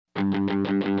Thank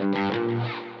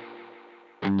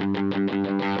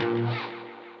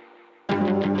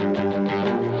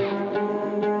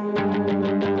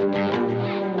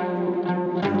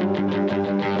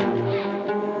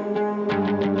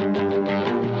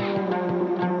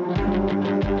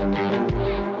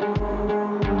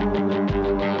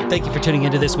you for tuning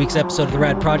into this week's episode of the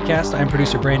RAD Prodcast. I'm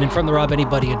producer Brandon from the Rob,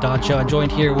 Anybody, and Don Show. I'm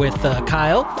joined here with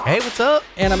Kyle. Hey, what's up?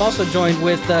 And I'm also joined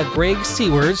with Greg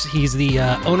Siewers. He's the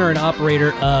owner and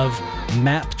operator of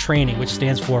MAP Training, which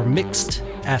stands for Mixed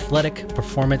Athletic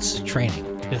Performance Training.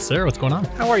 Yes, sir. What's going on?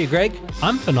 How are you, Greg?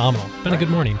 I'm phenomenal. Been a good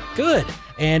morning. Good.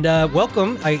 And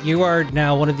welcome. You are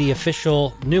now one of the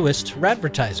official newest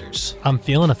Radvertisers. I'm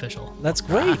feeling official. That's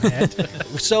great, man.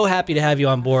 We're so happy to have you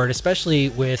on board, especially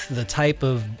with the type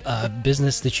of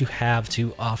business that you have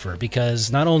to offer.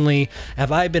 Because not only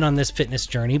have I been on this fitness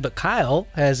journey, but Kyle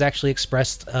has actually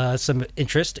expressed some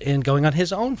interest in going on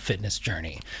his own fitness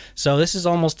journey. So this is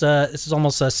almost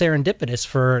serendipitous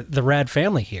for the Rad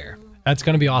family here. That's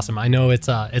going to be awesome. I know it's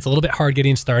a little bit hard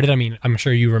getting started. I mean, I'm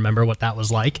sure you remember what that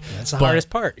was like. That's the hardest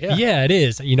part. Yeah. Yeah, it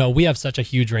is. You know, we have such a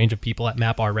huge range of people at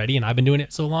MAP already, and I've been doing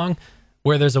it so long.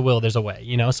 Where there's a will, there's a way,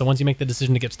 you know? So once you make the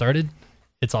decision to get started,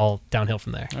 it's all downhill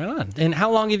from there. Right on. And how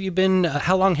long have you been,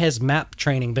 how long has MAP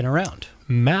Training been around?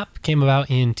 MAP came about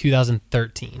in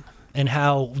 2013. And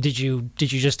how did you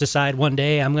just decide one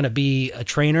day I'm going to be a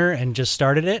trainer and just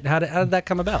started it? How did that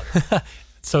come about?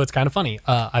 So it's kind of funny.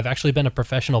 I've actually been a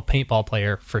professional paintball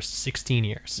player for 16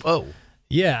 years. Whoa.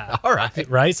 Yeah. All right.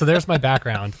 Right. So there's my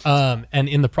background. And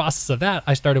in the process of that,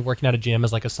 I started working at a gym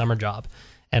as like a summer job,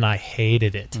 and I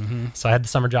hated it. Mm-hmm. So I had the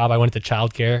summer job. I went into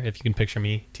childcare, if you can picture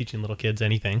me teaching little kids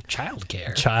anything.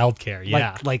 Childcare? Childcare,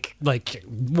 yeah. Like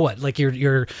what? Like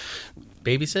you're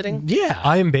babysitting? Yeah.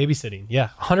 I am babysitting. Yeah,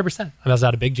 100%. I was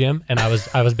at a big gym, and I was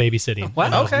babysitting. Wow.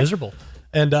 And I was miserable.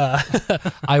 And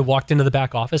I walked into the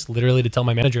back office literally to tell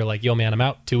my manager, like, yo, man, I'm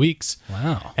out 2 weeks.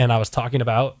 Wow. And I was talking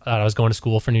about I was going to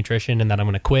school for nutrition and that I'm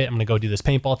going to quit. I'm going to go do this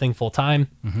paintball thing full time.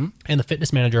 Mm-hmm. And the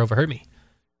fitness manager overheard me.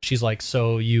 She's like,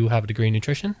 so you have a degree in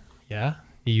nutrition? Yeah.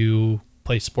 You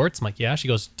play sports? I'm like, yeah. She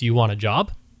goes, do you want a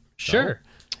job? Sure.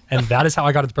 And that is how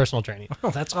I got into personal training.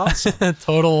 Oh, that's awesome.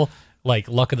 Total like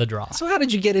luck of the draw. So how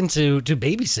did you get into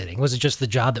babysitting? Was it just the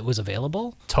job that was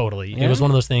available? Totally. Yeah. It was one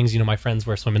of those things, you know, my friends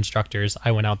were swim instructors. I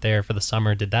went out there for the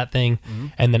summer, did that thing. Mm-hmm.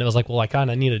 And then it was like, well, I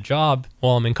kind of need a job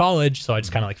while I'm in college. So I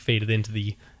just kind of like faded into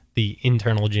the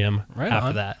internal gym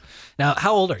after that. Now,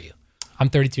 how old are you? I'm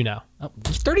 32 now. Oh,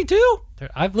 32?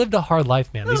 I've lived a hard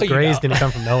life, man. These grays didn't come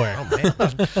from nowhere. Oh, man.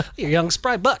 You're a young,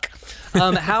 spry buck.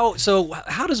 How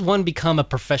does one become a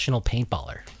professional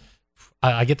paintballer?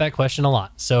 I get that question a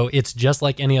lot. So it's just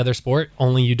like any other sport,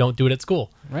 only you don't do it at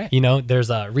school. Right. You know,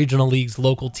 there's regional leagues,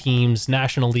 local teams,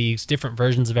 national leagues, different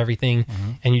versions of everything.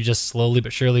 Mm-hmm. And you just slowly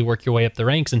but surely work your way up the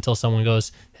ranks until someone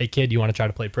goes, hey, kid, you want to try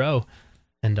to play pro?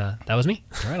 And that was me.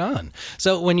 Right on.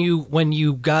 So when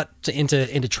you got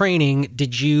into training,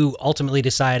 did you ultimately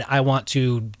decide I want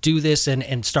to do this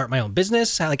and start my own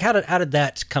business? How did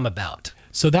that come about?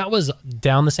 So that was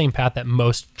down the same path that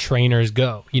most trainers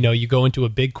go. You know, you go into a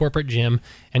big corporate gym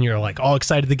and you're like all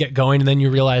excited to get going. And then you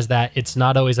realize that it's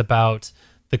not always about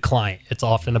the client. It's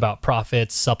often about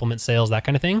profits, supplement sales, that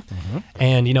kind of thing. Mm-hmm.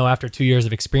 And, you know, after 2 years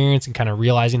of experience and kind of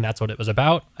realizing that's what it was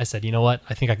about, I said, you know what,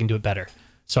 I think I can do it better.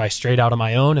 So I strayed out on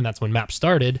my own, and that's when MAP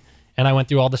started. And I went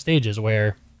through all the stages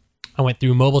where I went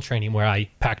through mobile training, where I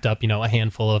packed up, you know, a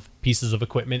handful of pieces of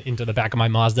equipment into the back of my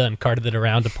Mazda and carted it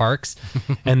around to parks.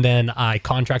 And then I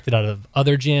contracted out of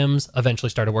other gyms, eventually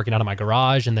started working out of my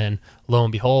garage. And then lo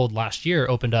and behold, last year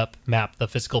opened up MAP, the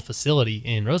physical facility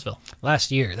in Roseville. Last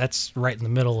year, that's right in the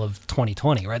middle of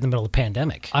 2020, right in the middle of the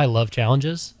pandemic. I love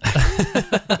challenges.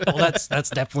 Well, that's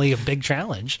definitely a big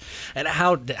challenge. And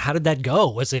how did that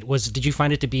go? Did you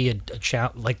find it to be a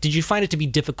challenge? Like, did you find it to be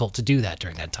difficult to do that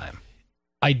during that time?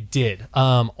 I did,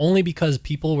 only because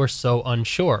people were so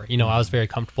unsure. You know, I was very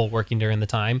comfortable working during the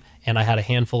time, and I had a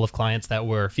handful of clients that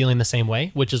were feeling the same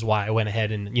way, which is why I went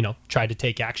ahead and, you know, tried to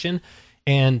take action.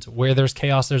 And where there's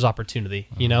chaos, there's opportunity.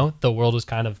 You know, the world was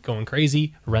kind of going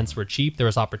crazy. Rents were cheap. There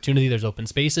was opportunity. There's open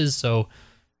spaces. So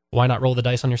why not roll the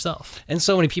dice on yourself? And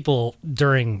so many people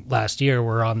during last year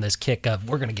were on this kick of,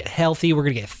 we're going to get healthy, we're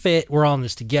going to get fit, we're on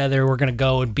this together, we're going to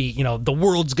go and be, you know, the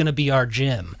world's going to be our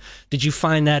gym. Did you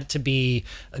find that to be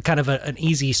kind of an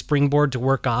easy springboard to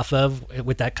work off of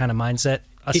with that kind of mindset,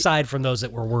 aside from those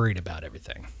that were worried about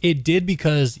everything? It did,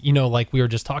 because, you know, like we were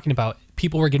just talking about,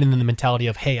 people were getting in the mentality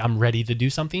of, hey, I'm ready to do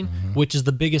something, which is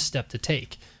the biggest step to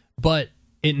take. But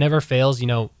it never fails, you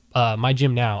know. My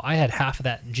gym now, I had half of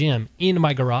that gym in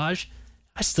my garage,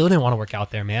 I still didn't want to work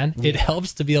out there, man. It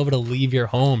helps to be able to leave your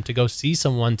home, to go see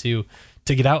someone, to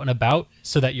get out and about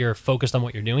so that you're focused on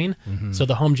what you're doing. So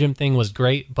the home gym thing was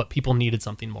great, but people needed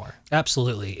something more.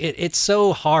 Absolutely. It's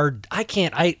so hard. I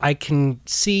can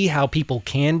see how people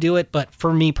can do it, but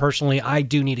for me personally, I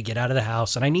do need to get out of the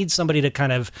house, and I need somebody to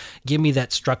kind of give me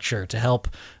that structure to help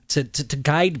to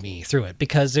guide me through it,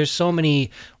 because there's so many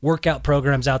workout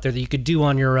programs out there that you could do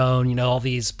on your own, you know, all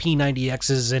these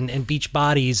P90Xs and beach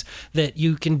bodies that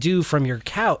you can do from your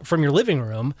couch, from your living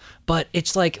room. But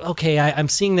it's like, okay, I'm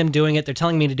seeing them doing it. They're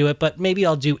telling me to do it, but maybe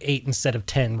I'll do 8 instead of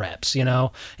 10 reps, you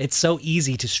know? It's so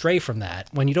easy to stray from that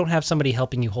when you don't have somebody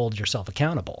helping you hold yourself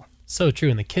accountable. So true.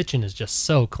 And the kitchen is just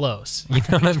so close. You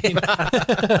know what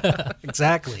I mean?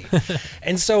 Exactly.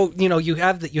 And so, you know, you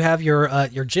have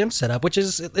your gym set up, which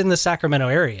is in the Sacramento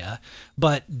area.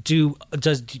 But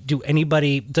does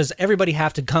everybody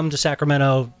have to come to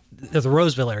Sacramento, the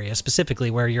Roseville area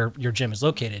specifically, where your gym is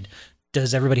located?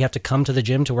 Does everybody have to come to the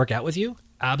gym to work out with you?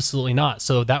 Absolutely not.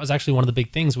 So that was actually one of the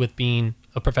big things with being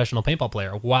a professional paintball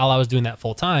player. While I was doing that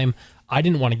full time, I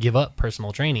didn't want to give up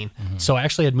personal training. So I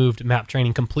actually had moved MAP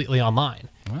training completely online.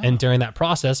 Wow. And during that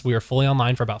process, we were fully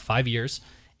online for about 5 years.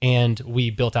 And we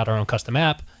built out our own custom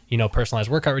app, you know, personalized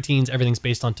workout routines. Everything's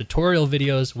based on tutorial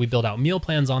videos. We build out meal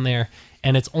plans on there.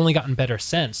 And it's only gotten better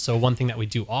since. So one thing that we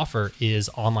do offer is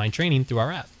online training through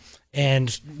our app.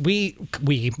 And we,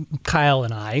 Kyle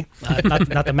and I,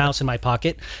 not the mouse in my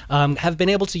pocket, have been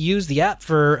able to use the app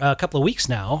for a couple of weeks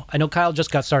now. I know Kyle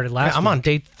just got started last week. I'm on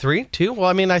day 3 too. Well,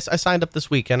 I mean, I signed up this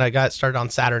weekend. I got started on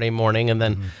Saturday morning, and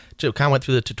then kind of went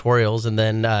through the tutorials, and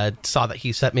then saw that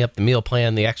he set me up the meal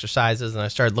plan, the exercises, and I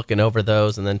started looking over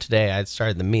those. And then today I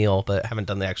started the meal, but haven't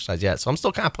done the exercise yet. So I'm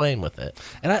still kind of playing with it.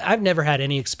 And I've never had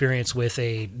any experience with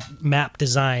a map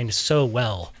designed so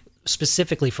well,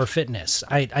 specifically for fitness.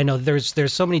 I know there's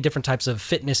so many different types of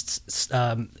fitness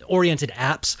oriented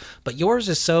apps, but yours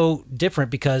is so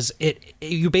different because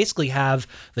you basically have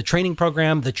the training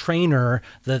program, the trainer,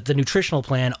 the nutritional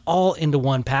plan all into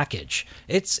one package.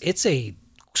 It's a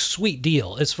sweet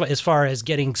deal as far as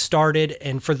getting started,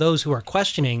 and for those who are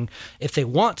questioning if they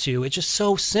want to, it's just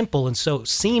so simple and so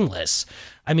seamless.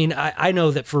 I mean, I know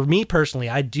that for me personally,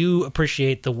 I do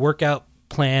appreciate the workout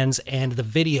plans and the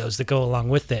videos that go along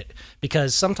with it,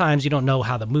 because sometimes you don't know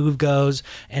how the move goes,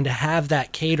 and to have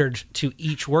that catered to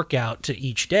each workout to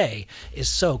each day is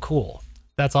so cool.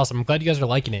 That's awesome. I'm glad you guys are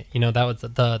liking it. You know, that was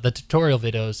the tutorial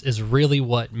videos is really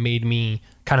what made me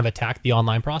kind of attack the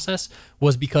online process,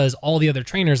 was because all the other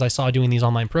trainers I saw doing these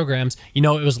online programs, you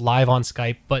know, it was live on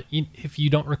Skype, but if you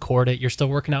don't record it, you're still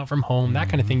working out from home, that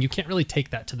kind of thing. You can't really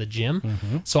take that to the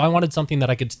gym. So I wanted something that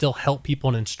I could still help people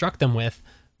and instruct them with,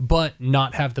 but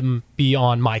not have them be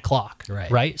on my clock,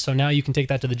 right? So now you can take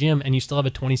that to the gym, and you still have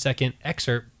a 20-second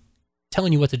excerpt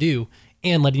telling you what to do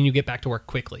and letting you get back to work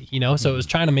quickly, you know? So it was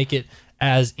trying to make it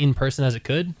as in-person as it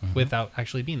could without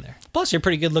actually being there. Plus, you're a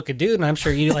pretty good-looking dude, and I'm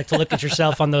sure you like to look at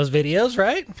yourself on those videos,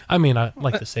 right? I mean, I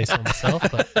like to say so myself,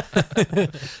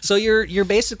 but... So you're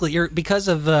basically, because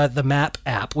of the MAP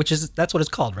app, that's what it's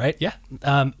called, right? Yeah.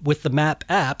 With the MAP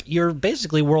app, you're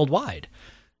basically worldwide.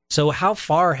 So how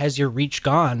far has your reach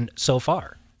gone so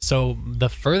far? So the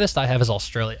furthest I have is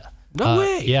Australia. No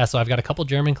way. Yeah, so I've got a couple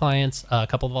German clients, a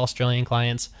couple of Australian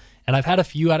clients, and I've had a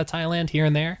few out of Thailand here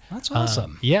and there. That's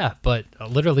awesome. Yeah, but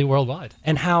literally worldwide.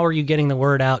 And how are you getting the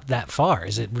word out that far?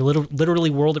 Is it literally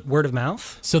word of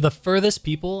mouth? So the furthest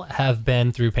people have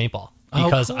been through paintball,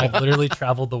 because cool. I've literally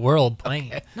traveled the world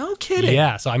playing. No kidding.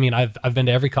 Yeah, so I mean, I've been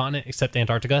to every continent except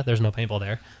Antarctica. There's no paintball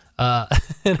there.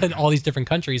 And all these different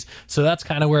countries. So that's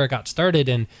kind of where it got started.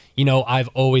 And, you know, I've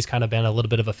always kind of been a little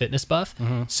bit of a fitness buff.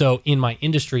 So in my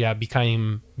industry, I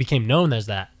became known as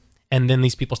that. And then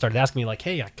these people started asking me like,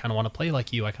 hey, I kind of want to play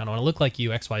like you. I kind of want to look like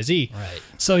you, X, Y, Z. Right.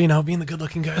 So, you know, being the good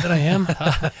looking guy that I am,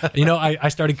 you know, I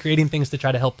started creating things to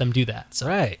try to help them do that. So.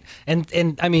 Right.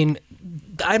 And I mean,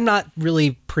 I'm not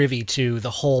really privy to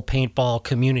the whole paintball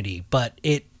community, but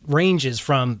it ranges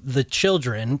from the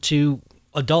children to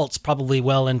adults, probably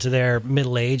well into their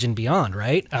middle age and beyond,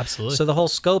 right? Absolutely. So the whole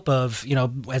scope of, you know,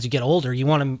 as you get older, you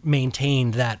want to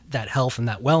maintain that health and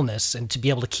that wellness, and to be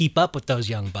able to keep up with those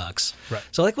young bucks. Right.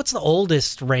 So like, what's the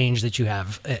oldest range that you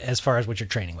have as far as what you're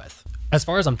training with? As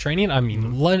far as I'm training, I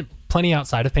mean, plenty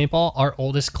outside of paintball. Our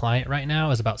oldest client right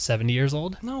now is about 70 years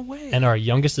old. No way. And our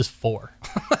youngest is 4.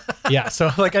 Yeah, so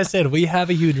like I said, we have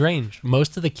a huge range.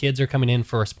 Most of the kids are coming in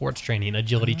for sports training,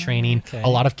 agility training, a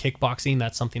lot of kickboxing.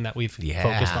 That's something that we've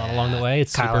focused on along the way.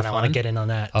 It's Kyle super and I fun. want to get in on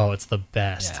that. Oh, it's the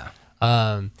best.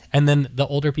 And then the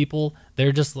older people,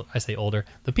 they're just, I say older,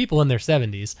 the people in their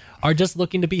 70s are just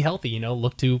looking to be healthy,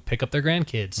 look to pick up their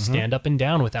grandkids, stand up and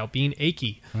down without being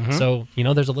achy. So,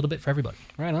 there's a little bit for everybody.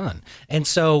 Right on. And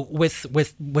so with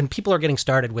when people are getting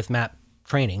started with MAP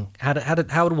training,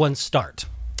 how would one start?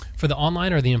 For the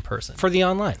online or the in-person? For the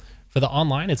online. For the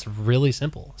online, it's really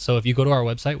simple. So if you go to our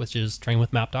website, which is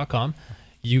trainwithmap.com,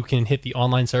 you can hit the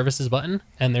online services button,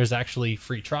 and there's actually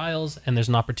free trials, and there's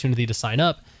an opportunity to sign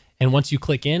up. And once you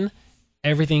click in,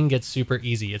 everything gets super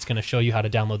easy. It's going to show you how to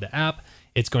download the app.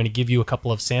 It's going to give you a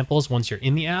couple of samples once you're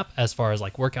in the app, as far as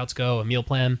like workouts go, a meal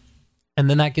plan. And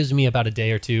then that gives me about a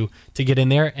day or two to get in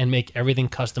there and make everything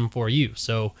custom for you.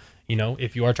 So,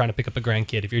 if you are trying to pick up a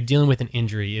grandkid, if you're dealing with an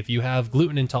injury, if you have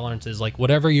gluten intolerances, like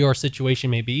whatever your situation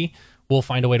may be, we'll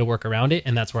find a way to work around it.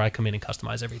 And that's where I come in and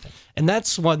customize everything. And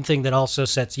that's one thing that also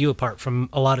sets you apart from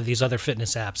a lot of these other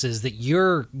fitness apps, is that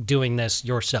you're doing this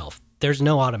yourself. There's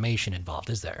no automation involved,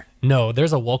 is there? No,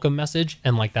 there's a welcome message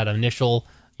and like that initial,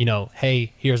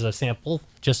 hey, here's a sample,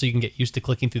 just so you can get used to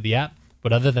clicking through the app.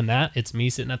 But other than that, it's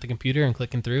me sitting at the computer and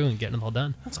clicking through and getting them all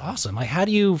done. That's awesome. Like, how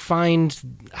do you find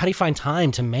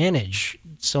time to manage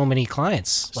so many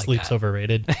clients like Sleep's that?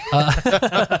 Overrated.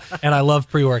 And I love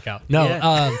pre-workout. No,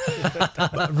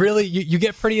 but really, you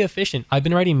get pretty efficient. I've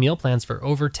been writing meal plans for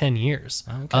over 10 years.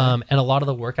 Okay. And a lot of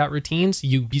the workout routines,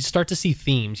 you start to see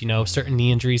themes. Certain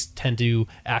knee injuries tend to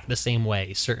act the same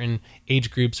way. Certain age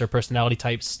groups or personality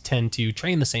types tend to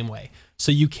train the same way.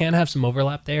 So you can have some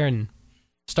overlap there and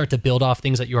start to build off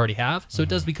things that you already have. So it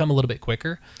does become a little bit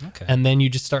quicker. Okay. And then you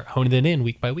just start honing it in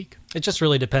week by week. It just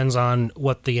really depends on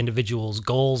what the individual's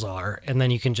goals are, and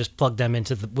then you can just plug them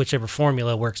into whichever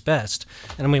formula works best.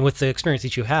 And I mean, with the experience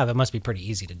that you have, it must be pretty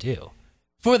easy to do.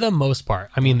 For the most part.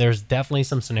 I mean, there's definitely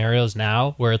some scenarios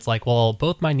now where it's like, well,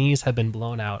 both my knees have been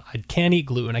blown out. I can't eat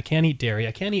gluten. I can't eat dairy.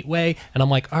 I can't eat whey. And I'm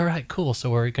like, all right, cool. So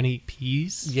we're going to eat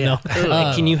peas? Yeah.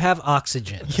 No. Can you have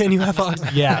oxygen? Can you have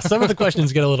oxygen? Yeah. Some of the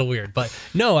questions get a little weird. But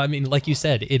no, I mean, like you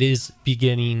said, it is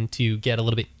beginning to get a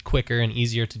little bit quicker and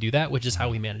easier to do that, which is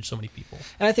how we manage so many people.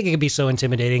 And I think it can be so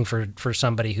intimidating for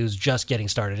somebody who's just getting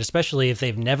started, especially if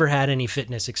they've never had any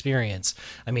fitness experience.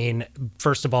 I mean,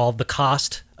 first of all, the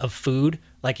cost of food.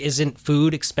 Like, isn't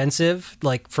food expensive?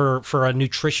 Like, for a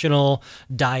nutritional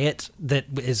diet that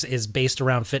is based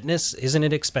around fitness, isn't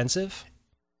it expensive?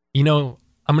 I'm going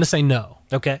to say no.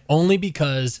 Okay. Only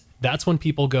because that's when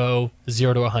people go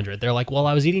 0 to 100. They're like, well,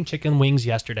 I was eating chicken wings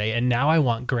yesterday, and now I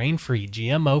want grain-free,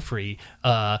 GMO-free,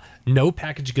 no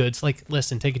packaged goods. Like,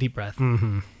 listen, take a deep breath.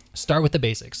 Start with the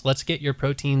basics. Let's get your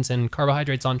proteins and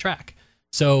carbohydrates on track.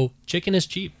 So chicken is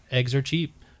cheap. Eggs are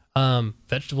cheap.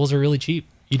 Vegetables are really cheap.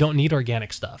 You don't need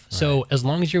organic stuff. Right. So as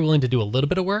long as you're willing to do a little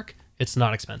bit of work, it's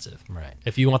not expensive. Right.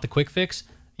 If you want the quick fix,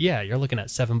 yeah, you're looking at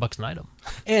 $7 an item.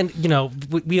 And,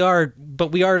 we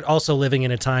are also living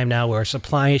in a time now where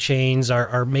supply chains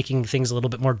are making things a little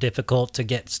bit more difficult to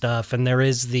get stuff. And there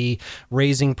is the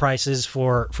raising prices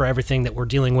for everything that we're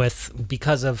dealing with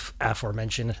because of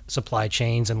aforementioned supply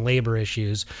chains and labor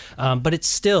issues. But it's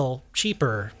still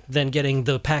cheaper than getting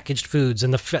the packaged foods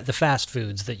and the fast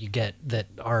foods that you get that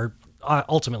are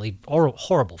ultimately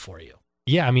horrible for you.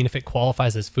 Yeah, I mean, if it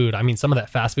qualifies as food, I mean, some of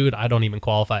that fast food, I don't even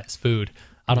qualify as food.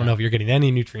 I don't know if you're getting any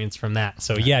nutrients from that.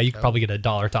 So yeah, you could probably get a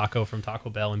 $1 taco from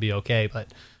Taco Bell and be okay, but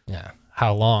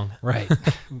how long? Right.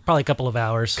 Probably a couple of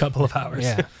hours.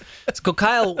 Yeah. So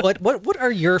Kyle, what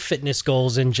are your fitness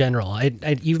goals in general?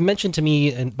 You've mentioned to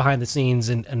me behind the scenes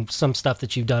and some stuff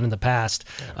that you've done in the past.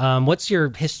 What's your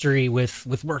history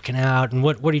with working out, and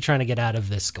what are you trying to get out of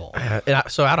this goal?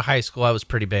 So out of high school, I was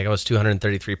pretty big. I was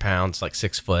 233 pounds, like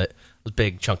 6 foot. I was a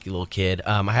big, chunky little kid.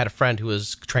 I had a friend who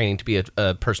was training to be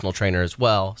a personal trainer as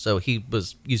well. So he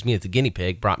used me as a guinea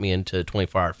pig, brought me into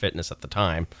 24-hour fitness at the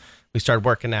time. We started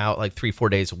working out like 3-4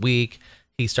 days a week.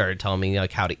 He started telling me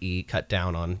like how to eat, cut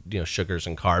down on sugars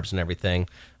and carbs and everything.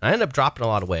 I ended up dropping a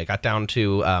lot of weight. I got down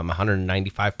to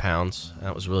 195 pounds.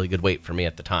 That was a really good weight for me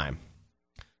at the time.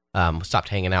 Stopped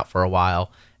hanging out for a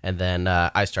while, and then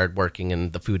I started working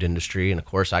in the food industry, and of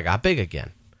course I got big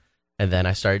again. And then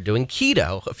I started doing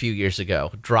keto a few years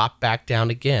ago, dropped back down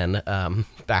again,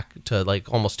 back to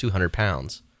like almost 200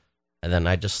 pounds. And then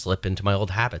I just slip into my old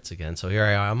habits again. So here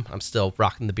I am. I'm still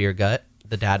rocking the beer gut,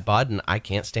 the dad bod, and I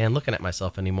can't stand looking at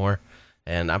myself anymore.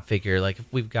 And I figure, like, if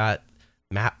we've got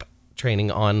MAP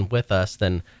training on with us,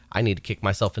 then I need to kick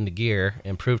myself into gear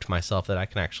and prove to myself that I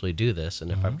can actually do this.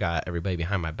 And if I've got everybody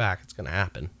behind my back, it's going to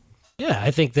happen. Yeah,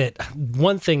 I think that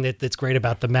one thing that's great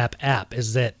about the Map app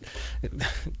is that,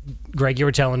 Greg, you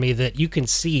were telling me that you can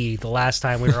see the last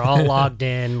time we were all logged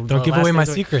in. Don't give away my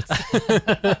secrets.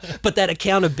 But that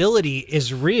accountability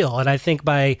is real, and I think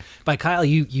by Kyle,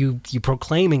 you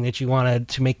proclaiming that you wanted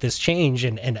to make this change,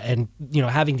 and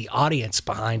having the audience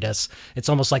behind us, it's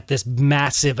almost like this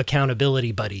massive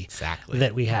accountability buddy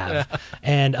that we have.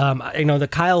 And that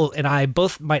Kyle and I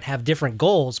both might have different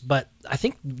goals, but I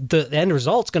think the end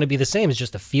result's going to be the same. Is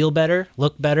just to feel better,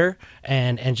 look better,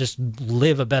 and just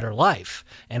live a better life.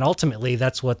 And ultimately,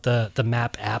 that's what the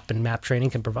Map app and Map training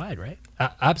can provide, right?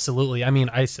 Absolutely. I mean,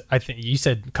 I think you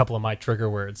said a couple of my trigger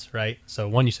words, right? So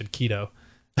one, you said keto.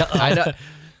 I know.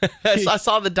 I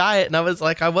saw the diet and I was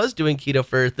like, I was doing keto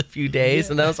for a few days,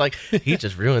 and then I was like, he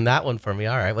just ruined that one for me.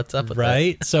 All right, what's up with that?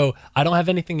 Right. So I don't have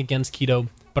anything against keto,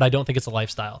 but I don't think it's a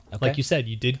lifestyle. Okay. Like you said,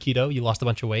 you did keto, you lost a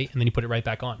bunch of weight, and then you put it right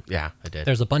back on. Yeah, I did.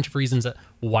 There's a bunch of reasons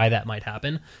why that might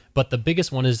happen, but the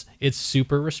biggest one is it's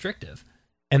super restrictive,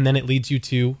 and then it leads you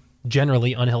to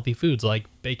generally unhealthy foods like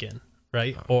bacon,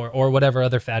 right? Or whatever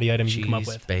other fatty items you come up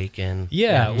with. Bacon.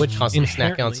 Yeah, which constantly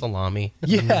snacking on salami.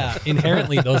 Yeah,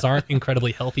 inherently those aren't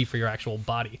incredibly healthy for your actual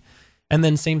body. And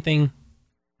then same thing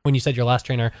when you said your last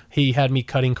trainer, he had me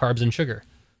cutting carbs and sugar.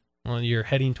 Well, you're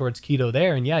heading towards keto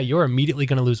there, and yeah, you're immediately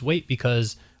going to lose weight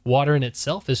because water in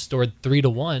itself is stored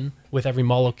 3-to-1 with every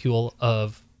molecule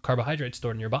of carbohydrate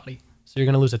stored in your body. So you're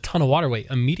going to lose a ton of water weight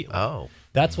immediately. Oh.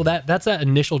 That's that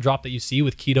initial drop that you see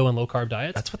with keto and low carb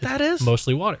diets. That's what that is?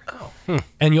 Mostly water. Oh.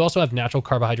 And you also have natural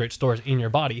carbohydrate stores in your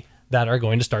body that are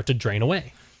going to start to drain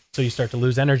away. So you start to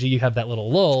lose energy, you have that little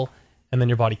lull, and then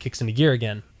your body kicks into gear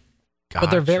again. Gotcha.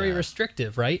 But they're very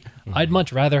restrictive, right? Mm-hmm. I'd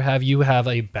much rather have you have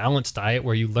a balanced diet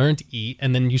where you learn to eat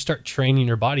and then you start training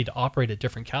your body to operate at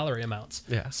different calorie amounts.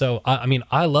 Yeah. So, I mean,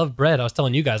 I love bread. I was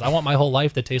telling you guys, I want my whole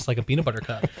life to taste like a peanut butter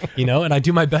cup, and I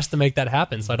do my best to make that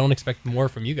happen. So I don't expect more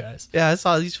from you guys. Yeah, I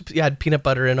saw you had peanut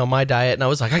butter in on my diet and I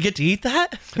was like, I get to eat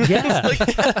that? Yeah. Like,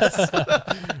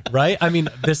 yes. Right? I mean,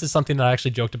 this is something that I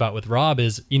actually joked about with Rob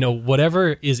is,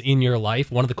 whatever is in your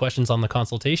life, one of the questions on the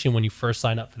consultation when you first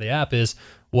sign up for the app is,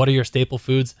 what are your staple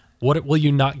foods? What will you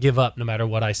not give up no matter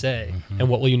what I say? Mm-hmm. And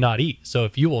what will you not eat? So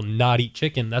if you will not eat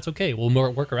chicken, that's okay. We'll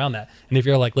work around that. And if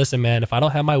you're like, listen, man, if I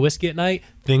don't have my whiskey at night,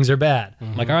 things are bad. Mm-hmm.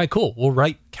 I'm like, all right, cool. We'll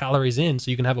write calories in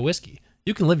so you can have a whiskey.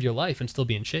 You can live your life and still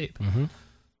be in shape. Mm-hmm.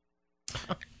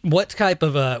 What type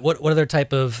of what other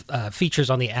type of features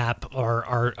on the app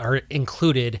are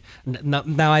included?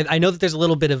 Now I know that there's a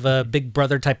little bit of a Big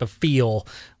Brother type of feel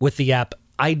with the app.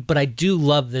 But I do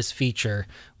love this feature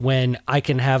when I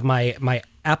can have my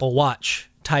Apple Watch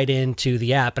tied into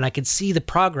the app and I can see the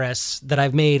progress that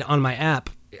I've made on my app,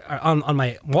 on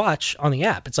my watch on the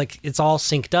app. It's like it's all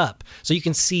synced up. So you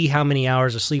can see how many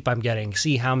hours of sleep I'm getting,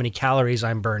 see how many calories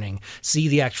I'm burning, see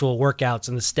the actual workouts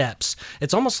and the steps.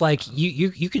 It's almost like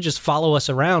you could just follow us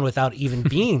around without even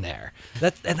being there.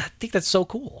 And I think that's so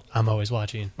cool. I'm always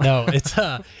watching. No,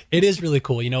 it is really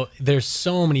cool. There's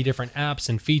so many different apps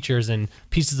and features and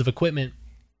pieces of equipment.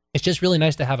 It's just really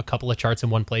nice to have a couple of charts in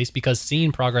one place because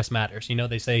seeing progress matters.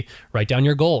 They say write down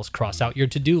your goals, cross out your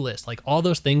to-do list. Like all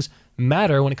those things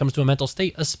matter when it comes to a mental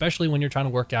state, especially when you're trying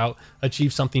to work out,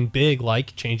 achieve something big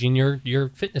like changing your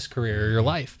fitness career or your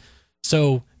life.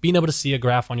 So being able to see a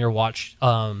graph on your watch,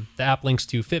 the app links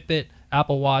to Fitbit,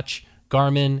 Apple Watch,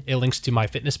 Garmin. It links to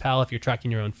MyFitnessPal if you're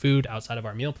tracking your own food outside of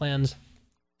our meal plans.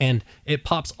 And it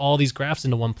pops all these graphs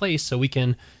into one place so we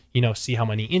can see how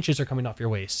many inches are coming off your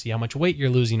waist, see how much weight you're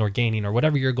losing or gaining or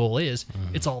whatever your goal is.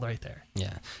 Mm-hmm. It's all right there.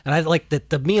 Yeah. And I like that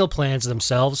the meal plans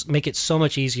themselves make it so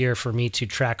much easier for me to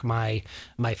track my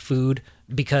food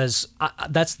because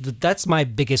that's my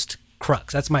biggest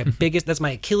crux. That's my that's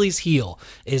my Achilles heel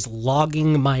is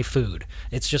logging my food.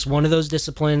 It's just one of those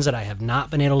disciplines that I have not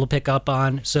been able to pick up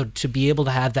on. So to be able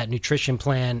to have that nutrition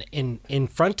plan in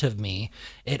front of me,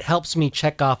 it helps me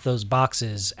check off those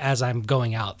boxes as I'm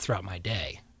going out throughout my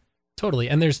day. Totally.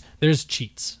 And there's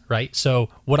cheats, right? So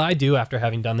what I do after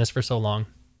having done this for so long,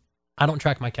 I don't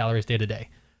track my calories day to day.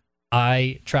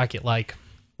 I track it like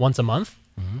once a month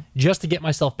just to get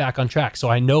myself back on track. So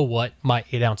I know what my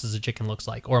 8 ounces of chicken looks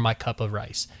like or my cup of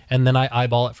rice. And then I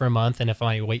eyeball it for a month. And if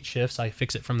my weight shifts, I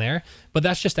fix it from there. But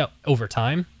that's just over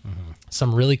time. Mm-hmm.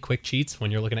 Some really quick cheats when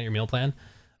you're looking at your meal plan.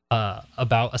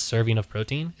 About a serving of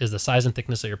protein is the size and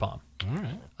thickness of your palm. All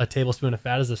right. A tablespoon of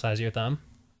fat is the size of your thumb.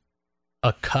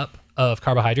 A cup of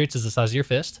carbohydrates is the size of your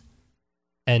fist.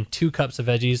 And 2 cups of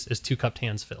veggies is 2 cupped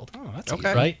hands filled. Oh, that's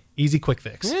okay. Right? Easy, quick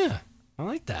fix. Yeah, I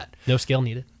like that. No scale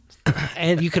needed.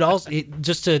 And you could also,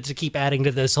 just to keep adding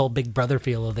to this whole Big Brother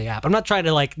feel of the app. I'm not trying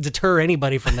to like deter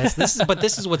anybody from this. But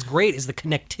this is what's great is the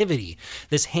connectivity,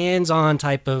 this hands-on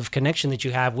type of connection that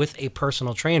you have with a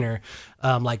personal trainer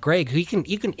like Greg, who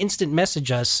you can instant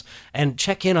message us and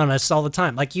check in on us all the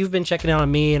time. Like you've been checking in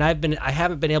on me, and I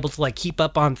haven't been able to like keep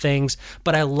up on things,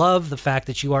 but I love the fact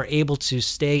that you are able to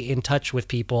stay in touch with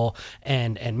people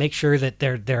and make sure that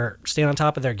they're staying on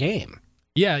top of their game.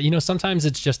 Yeah, sometimes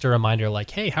it's just a reminder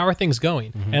like, hey, how are things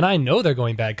going? And I know they're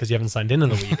going bad because you haven't signed in a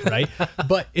week, right?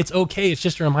 But it's okay. It's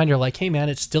just a reminder like, hey, man,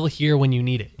 it's still here when you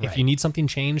need it. Right. If you need something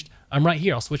changed, I'm right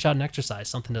here. I'll switch out an exercise.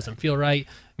 Something doesn't feel right.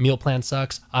 Meal plan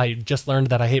sucks. I just learned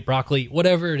that I hate broccoli.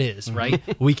 Whatever it is, right?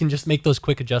 We can just make those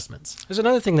quick adjustments. There's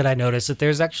another thing that I noticed, that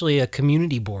there's actually a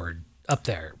community board up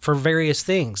there for various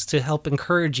things to help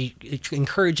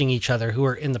encouraging each other who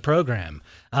are in the program.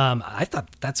 I thought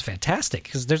that's fantastic,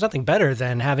 because there's nothing better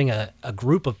than having a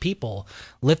group of people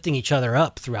lifting each other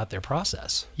up throughout their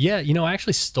process. Yeah, I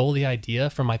actually stole the idea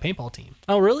from my paintball team.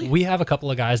 Oh, really? We have a couple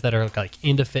of guys that are like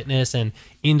into fitness and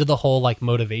into the whole like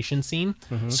motivation scene.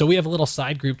 So we have a little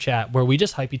side group chat where we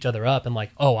just hype each other up and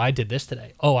like, oh, I did this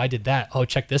today. Oh, I did that. Oh,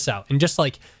 check this out. And just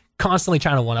like constantly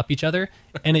trying to one up each other,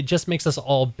 and it just makes us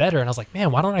all better. And I was like,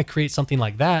 man, why don't I create something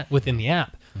like that within the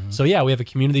app? So yeah, we have a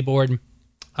community board,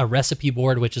 a recipe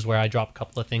board, which is where I drop a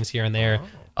couple of things here and there,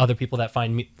 other people that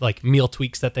find like meal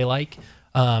tweaks that they like,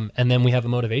 and then we have a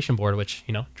motivation board, which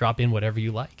drop in whatever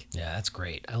you like. Yeah, that's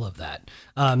great. I love that.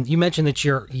 You mentioned that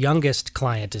your youngest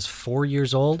client is 4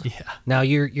 years old. Yeah. Now do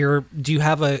you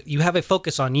have a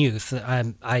focus on youth?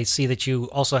 I see that you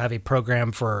also have a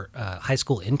program for high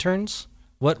school interns.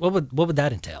 What would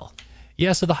that entail?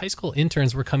 Yeah, so the high school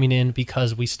interns were coming in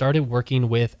because we started working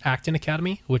with Acton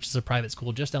Academy, which is a private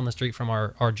school just down the street from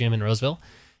our gym in Roseville.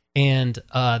 And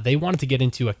they wanted to get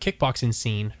into a kickboxing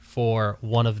scene for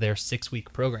one of their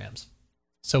 6-week programs.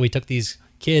 So we took these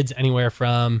kids anywhere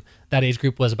from, that age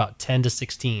group was about 10 to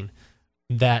 16,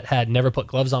 that had never put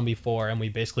gloves on before, and we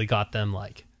basically got them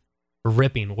like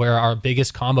ripping, where our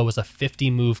biggest combo was a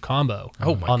 50-move combo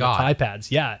on the thigh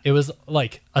pads. Yeah, it was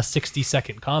like a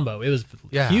 60-second combo. It was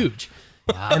huge.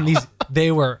 Wow. And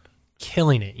they were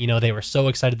killing it. They were so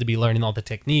excited to be learning all the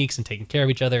techniques and taking care of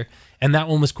each other. And that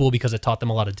one was cool because it taught them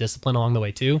a lot of discipline along the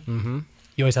way too.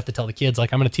 You always have to tell the kids,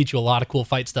 like, I'm going to teach you a lot of cool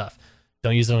fight stuff.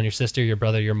 Don't use it on your sister, your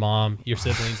brother, your mom, your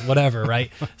siblings, whatever,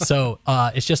 right? So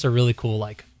it's just a really cool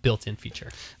like built-in feature.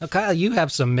 Now, Kyle, you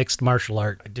have some mixed martial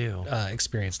art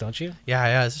experience, don't you?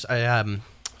 Yeah. I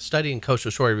studied and coached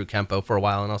with Shory Kempo for a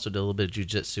while, and also did a little bit of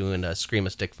jiu-jitsu and scream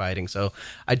stick fighting. So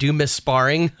I do miss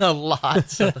sparring a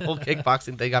lot. So the whole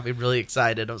kickboxing thing got me really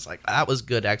excited. I was like, that was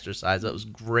good exercise. That was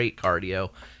great cardio.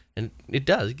 And it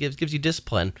gives you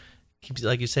discipline. Keeps you,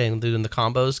 like you're saying, doing the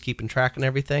combos, keeping track and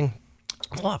everything.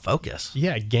 A lot of focus.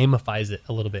 Yeah, it gamifies it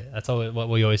a little bit. That's what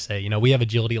we always say. We have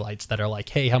agility lights that are like,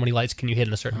 hey, how many lights can you hit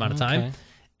in a certain amount of time?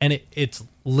 And it's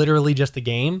literally just a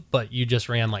game, but you just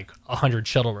ran like 100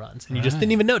 shuttle runs, and you just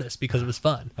didn't even notice because it was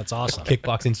fun. That's awesome.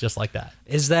 Kickboxing's just like that.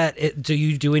 Is that it? Do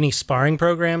you do any sparring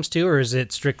programs too, or is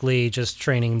it strictly just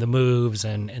training the moves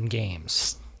and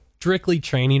games? Strictly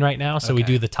training right now. So we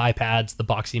do the Thai pads, the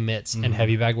boxing mitts, and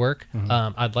heavy bag work.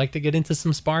 I'd like to get into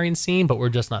some sparring scene, but we're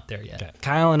just not there yet. Okay.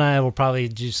 Kyle and I will probably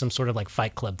do some sort of like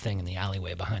fight club thing in the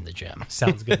alleyway behind the gym.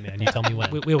 Sounds good, man. You tell me when.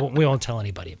 we won't tell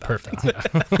anybody about it.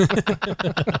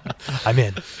 I'm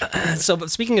in. So,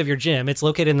 but speaking of your gym, it's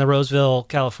located in the Roseville,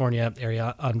 California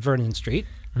area on Vernon Street.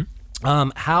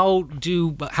 How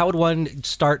would one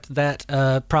start that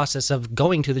process of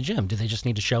going to the gym? Do they just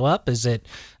need to show up? Is it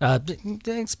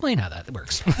explain how that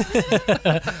works?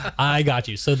 I got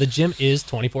you. So the gym is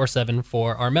 24/7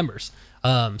 for our members.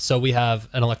 So we have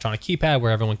an electronic keypad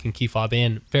where everyone can key fob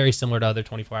in, very similar to other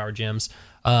 24-hour gyms.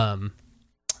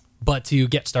 But to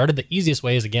get started, the easiest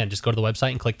way is, again, just go to the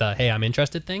website and click the "Hey, I'm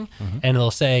interested" thing, and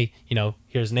it'll say,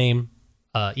 here's name,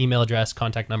 email address,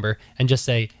 contact number, and just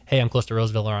say, hey, I'm close to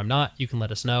Roseville or I'm not. You can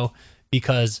let us know,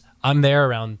 because I'm there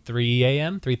around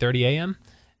 3:30 a.m.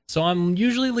 So I'm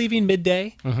usually leaving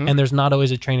midday, and there's not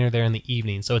always a trainer there in the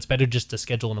evening. So it's better just to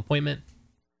schedule an appointment.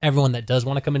 Everyone that does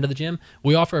want to come into the gym,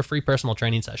 we offer a free personal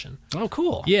training session. Oh,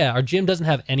 cool. Yeah, our gym doesn't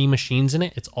have any machines in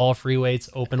it. It's all free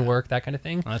weights, open work, that kind of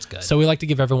thing. Oh, that's good. So we like to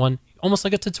give everyone almost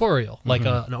like a tutorial, like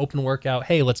an open workout.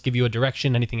 Hey, let's give you a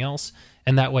direction, anything else.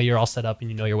 And that way you're all set up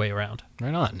and you know your way around.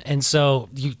 Right on. And so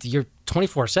you're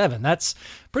 24/7. That's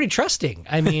pretty trusting.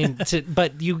 I mean,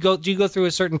 but do you go through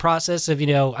a certain process of,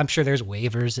 I'm sure there's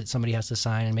waivers that somebody has to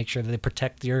sign and make sure that they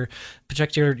protect your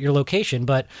location.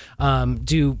 But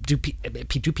do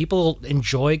people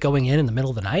enjoy going in the middle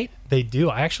of the night? They do.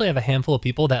 I actually have a handful of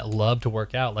people that love to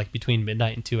work out like between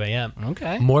midnight and 2 a.m.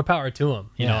 Okay. More power to them.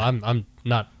 You know, I'm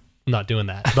not doing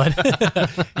that,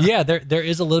 but yeah, there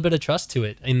is a little bit of trust to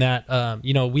it in that,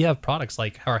 we have products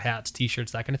like our hats,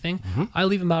 t-shirts, that kind of thing. Mm-hmm. I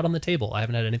leave them out on the table. I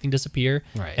haven't had anything disappear.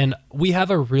 Right. And we have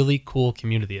a really cool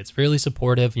community. It's really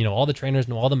supportive. All the trainers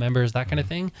know all the members, that kind of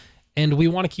thing. And we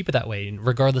want to keep it that way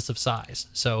regardless of size.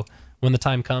 So when the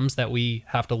time comes that we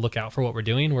have to look out for what we're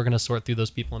doing, we're going to sort through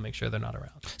those people and make sure they're not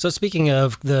around. So speaking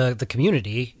of the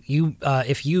community,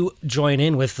 if you join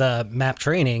in with MAP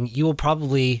training, you will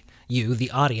probably, the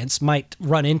audience, might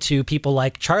run into people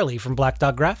like Charlie from Black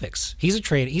Dog Graphics. He's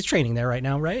training there right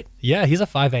now, right? Yeah, he's a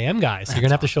 5 a.m. guy, so you're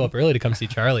going to have to show up early to come see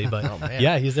Charlie. But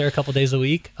yeah, he's there a couple days a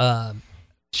week.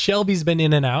 Shelby's been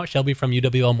in and out. Shelby from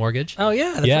UWL Mortgage. Oh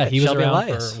yeah, that's yeah, right. he was Shelby around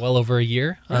Elias. for well over a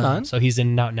year. Right so he's in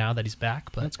and out now that he's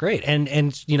back. But that's great. And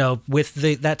with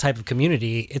that type of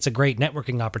community, it's a great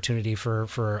networking opportunity for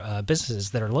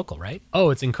businesses that are local, right? Oh,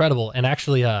 it's incredible. And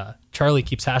actually, Charlie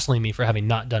keeps hassling me for having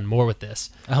not done more with this.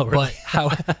 Oh, really?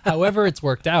 But however it's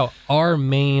worked out, our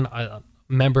main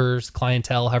members,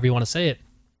 clientele, however you want to say it,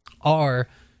 are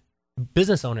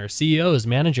business owners, CEOs,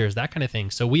 managers, that kind of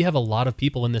thing. So we have a lot of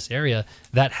people in this area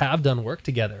that have done work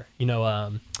together.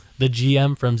 The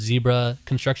GM from Zebra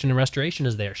Construction and Restoration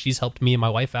is there. She's helped me and my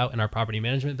wife out in our property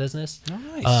management business. Oh,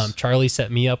 nice. Charlie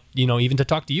set me up, even to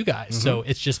talk to you guys. Mm-hmm. So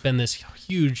it's just been this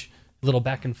huge little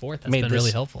back and forth that's been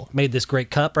really helpful. Made this great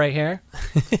cup right here,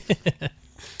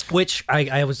 which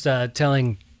I was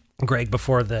telling Greg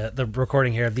before the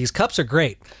recording here. These cups are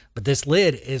great, but this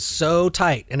lid is so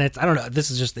tight, and I don't know.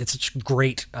 It's such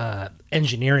great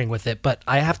engineering with it, but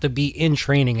I have to be in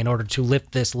training in order to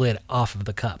lift this lid off of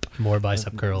the cup. More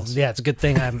bicep curls. Yeah, it's a good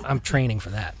thing I'm training for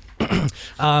that.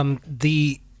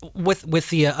 With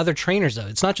the other trainers though,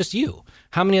 it's not just you.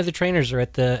 How many other trainers are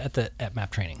at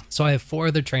MAP training? So I have 4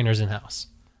 other trainers in house.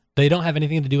 They don't have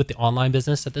anything to do with the online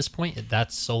business at this point.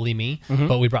 That's solely me. Mm-hmm.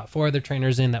 But we brought 4 other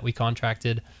trainers in that we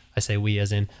contracted. I say we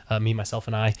as in me, myself,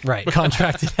 and I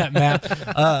contracted at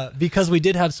MAP because we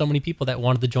did have so many people that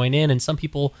wanted to join in, and some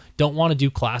people don't want to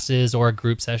do classes or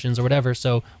group sessions or whatever.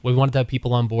 So we wanted to have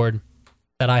people on board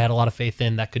that I had a lot of faith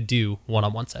in that could do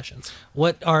one-on-one sessions.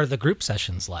 What are the group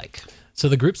sessions like? So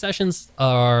the group sessions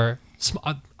are,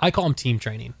 I call them team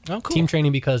training. Oh, cool. Team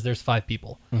training because there's 5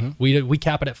 people. Mm-hmm. We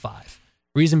cap it at 5.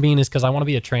 Reason being is because I want to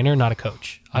be a trainer, not a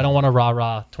coach. I don't want to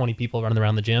rah-rah 20 people running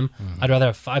around the gym. Mm-hmm. I'd rather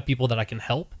have 5 people that I can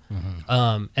help.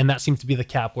 Mm-hmm. And that seems to be the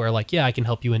cap where I can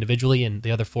help you individually and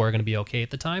the other 4 are going to be okay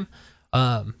at the time.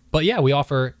 But yeah, we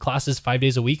offer classes 5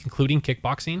 days a week, including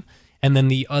kickboxing. And then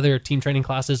the other team training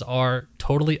classes are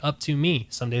totally up to me.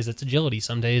 Some days it's agility.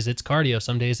 Some days it's cardio.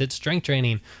 Some days it's strength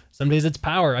training. Some days it's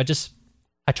power. I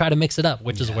try to mix it up,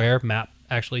 which is where MAP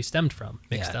actually stemmed from,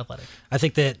 mixed athletic. I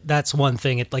think that's one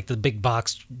thing. Like the big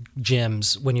box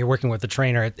gyms, when you're working with a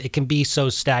trainer, it can be so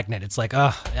stagnant. It's like,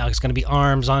 it's going to be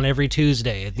arms on every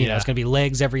Tuesday. It's going to be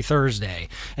legs every Thursday,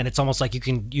 and it's almost like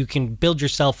you can build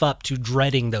yourself up to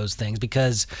dreading those things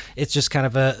because it's just kind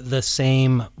of the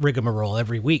same rigmarole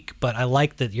every week. But I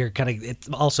like that it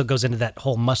also goes into that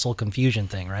whole muscle confusion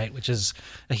thing, right? Which is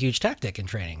a huge tactic in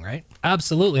training, right?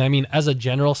 Absolutely. I mean, as a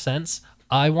general sense,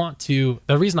 the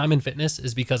reason I'm in fitness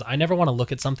is because I never want to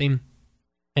look at something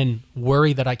and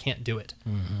worry that I can't do it.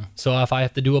 Mm-hmm. So if I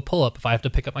have to do a pull-up, if I have to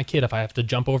pick up my kid, if I have to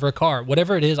jump over a car,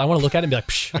 whatever it is, I want to look at it and be like,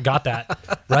 Psh, I got that,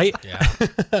 right?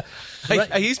 Yeah.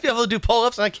 I used to be able to do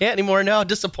pull-ups and I can't anymore now.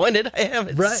 Disappointed I am.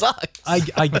 It sucks.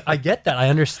 I get that. I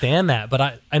understand that.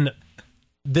 But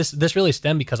this really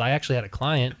stemmed because I actually had a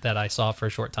client that I saw for a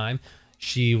short time.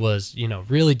 She was,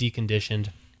 really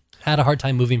deconditioned, had a hard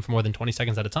time moving for more than 20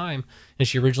 seconds at a time. And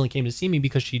she originally came to see me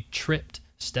because she tripped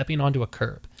stepping onto a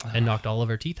curb and knocked all of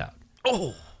her teeth out.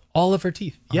 Oh, all of her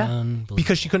teeth. Yeah.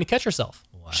 Because she couldn't catch herself.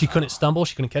 Wow. She couldn't stumble.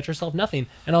 She couldn't catch herself, nothing.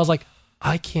 And I was like,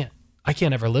 I can't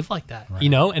ever live like that,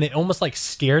 and it almost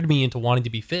scared me into wanting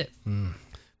to be fit.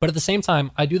 But at the same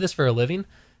time, I do this for a living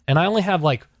and I only have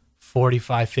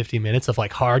 45, 50 minutes of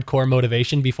hardcore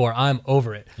motivation before I'm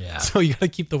over it. Yeah. So you got to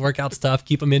keep the workout stuff,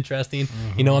 keep them interesting.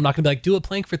 Mm-hmm. I'm not going to be do a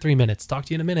plank for 3 minutes. Talk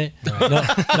to you in a minute. Right. No,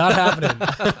 not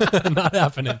happening. Not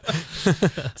happening.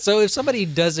 So if somebody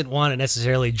doesn't want to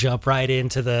necessarily jump right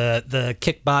into the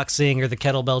kickboxing or the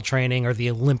kettlebell training or the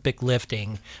Olympic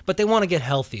lifting, but they want to get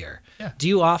healthier, do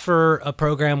you offer a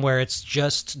program where it's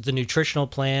just the nutritional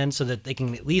plan so that they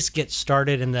can at least get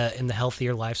started in the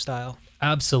healthier lifestyle?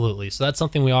 Absolutely. So that's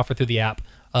something we offer through the app.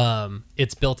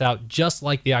 It's built out just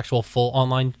like the actual full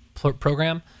online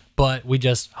program, but we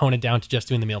just hone it down to just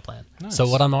doing the meal plan. Nice. So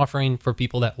what I'm offering for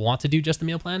people that want to do just the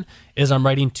meal plan is I'm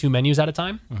writing 2 menus at a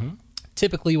time.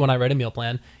 Typically, when I write a meal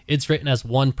plan, it's written as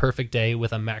one perfect day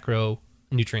with a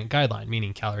macronutrient guideline,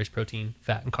 meaning calories, protein,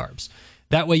 fat, and carbs.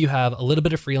 That way you have a little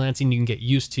bit of freelancing. You can get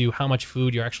used to how much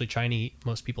food you're actually trying to eat.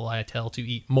 Most people I tell to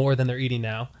eat more than they're eating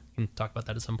now. We can talk about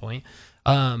that at some point.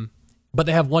 But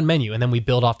they have one menu, and then we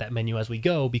build off that menu as we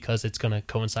go because it's going to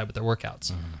coincide with their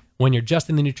workouts. When you're just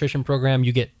in the nutrition program,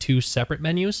 you get 2 separate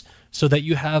menus so that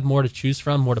you have more to choose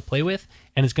from, more to play with,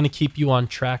 and it's going to keep you on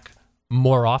track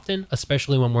more often,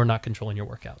 especially when we're not controlling your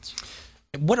workouts.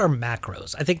 What are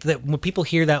macros? I think that when people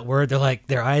hear that word, they're like,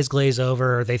 their eyes glaze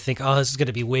over, or they think, oh, this is going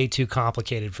to be way too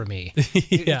complicated for me.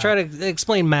 Yeah. Try to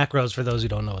explain macros for those who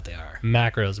don't know what they are.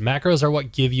 Macros are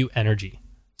what give you energy.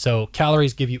 So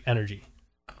calories give you energy.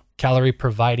 Calorie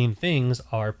providing things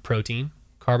are protein,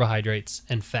 carbohydrates,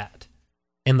 and fat.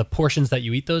 And the portions that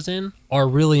you eat those in are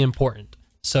really important.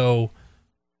 So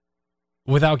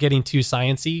without getting too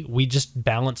sciencey, we just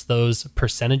balance those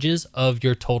percentages of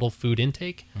your total food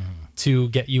intake to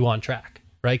get you on track,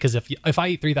 right? Because if I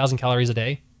eat 3,000 calories a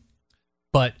day,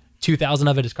 but 2,000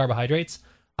 of it is carbohydrates,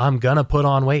 I'm gonna put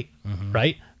on weight,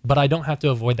 right? But I don't have to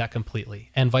avoid that completely,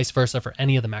 and vice versa for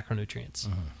any of the macronutrients.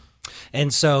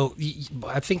 And so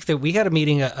I think that we had a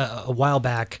meeting a while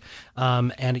back,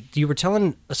 and you were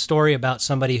telling a story about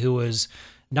somebody who was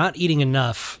not eating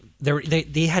enough.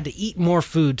 They had to eat more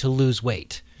food to lose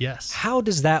weight. Yes. How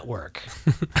does that work?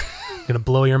 Gonna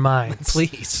blow your minds.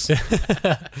 Please.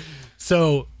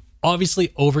 So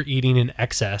obviously overeating in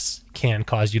excess can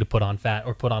cause you to put on fat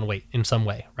or put on weight in some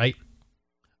way, right?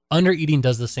 Undereating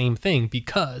does the same thing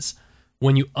because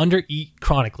when you undereat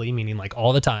chronically, meaning like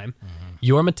all the time,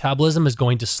 your metabolism is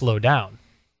going to slow down.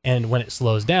 And when it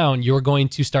slows down, you're going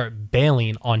to start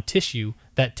bailing on tissue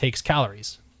that takes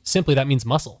calories. Simply, that means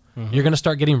muscle. You're going to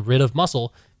start getting rid of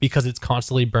muscle because it's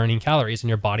constantly burning calories, and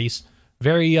your body's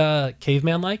very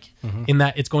caveman-like in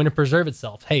that it's going to preserve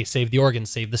itself. Hey, save the organs,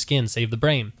 save the skin, save the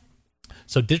brain.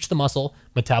 So ditch the muscle,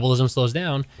 metabolism slows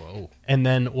down. And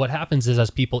then what happens is as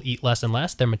people eat less and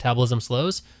less, their metabolism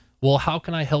slows. Well, how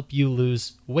can I help you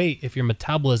lose weight if your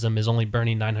metabolism is only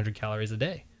burning 900 calories a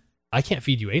day? I can't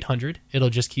feed you 800. It'll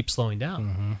just keep slowing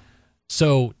down.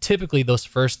 So typically those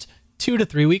first 2 to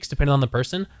 3 weeks, depending on the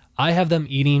person, I have them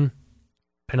eating,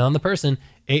 depending on the person,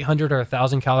 800 or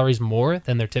 1,000 calories more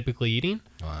than they're typically eating.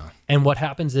 Wow. And what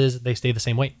happens is they stay the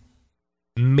same weight.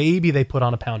 Maybe they put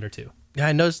on a pound or 2. Yeah,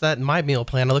 I noticed that in my meal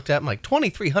plan. I looked at it, I'm like,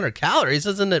 2,300 calories.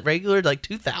 Isn't it regular, like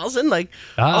 2,000? Like,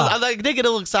 I did get a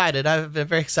little excited. I've been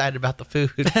very excited about the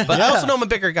food. But I also know I'm a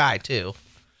bigger guy, too.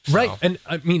 Right. So. And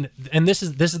I mean, and this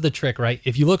is the trick, right?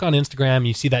 If you look on Instagram,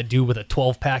 you see that dude with a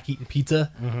 12-pack eating pizza.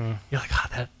 You're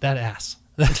like, that ass.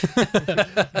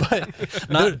 But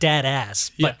not dad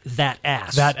ass, but that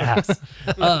ass. That ass.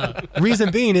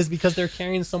 Reason being is because they're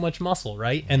carrying so much muscle,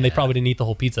 right? And they probably didn't eat the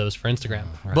whole pizza. It was for Instagram.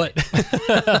 But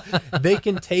they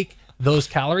can take those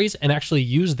calories and actually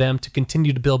use them to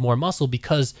continue to build more muscle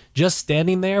because just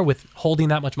standing there with holding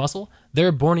that much muscle,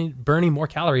 they're burning more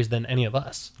calories than any of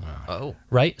us. Oh.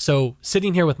 Right? So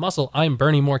sitting here with muscle, I'm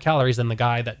burning more calories than the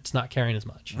guy that's not carrying as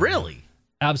much. Really?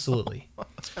 Absolutely.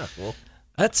 That's kind of cool.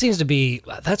 That seems to be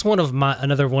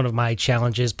another one of my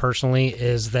challenges personally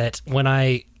is that when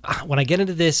I get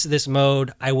into this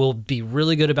mode, I will be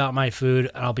really good about my food.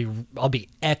 And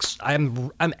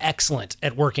I'm excellent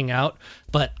at working out,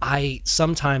 but I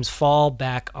sometimes fall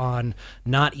back on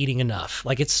not eating enough.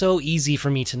 Like it's so easy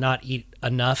for me to not eat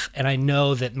enough, and I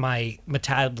know that my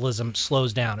metabolism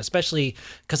slows down, especially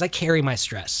because I carry my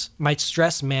stress. My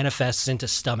stress manifests into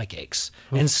stomach aches,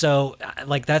 and so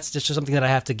like that's just something that I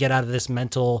have to get out of this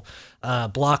mental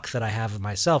block that I have of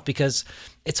myself because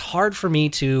it's hard for me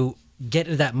to get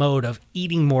into that mode of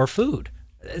eating more food.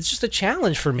 It's just a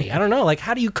challenge for me. I don't know. Like,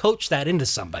 how do you coach that into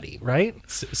somebody, right?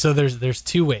 So there's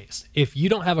 2 ways. If you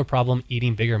don't have a problem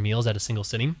eating bigger meals at a single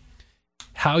sitting,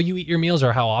 how you eat your meals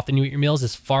or how often you eat your meals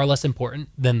is far less important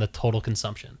than the total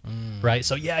consumption, right?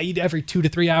 So yeah, eat every 2 to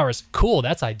 3 hours. Cool,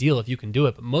 that's ideal if you can do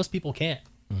it, but most people can't.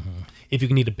 If you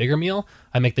can eat a bigger meal,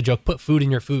 I make the joke, put food in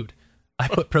your food. I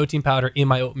put protein powder in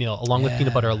my oatmeal along with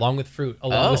peanut butter, along with fruit,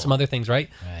 along with some other things, right?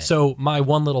 So my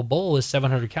one little bowl is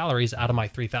 700 calories out of my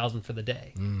 3,000 for the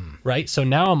day, right? So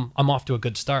now I'm off to a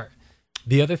good start.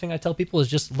 The other thing I tell people is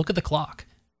just look at the clock.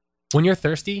 When you're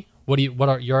thirsty, you're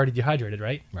already dehydrated,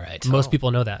 right? Right. Most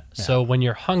people know that. Yeah. So when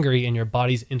you're hungry and your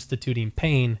body's instituting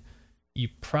pain, you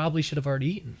probably should have already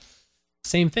eaten.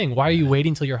 Same thing. Why are you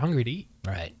waiting till you're hungry to eat?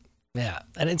 Right. Yeah.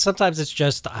 And sometimes it's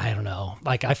just, I don't know,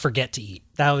 like I forget to eat.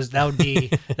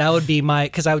 That would be my,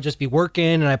 because I would just be working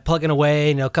and I plugging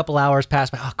away, and a couple hours pass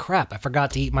by. Oh crap! I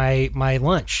forgot to eat my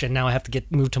lunch, and now I have to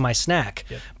get moved to my snack.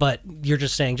 Yep. But you're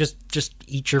just saying, just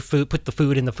eat your food, put the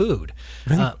food in the food,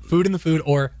 food in the food,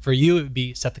 or for you it would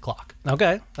be set the clock.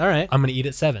 Okay, all right. I'm gonna eat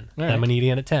at 7. Then I'm gonna eat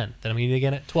again at 10. Then I'm gonna eat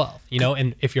again at 12.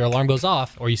 And if your alarm goes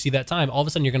off or you see that time, all of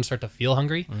a sudden you're gonna start to feel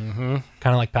hungry, kind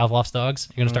of like Pavlov's dogs.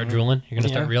 You're gonna start drooling. You're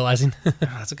gonna start realizing.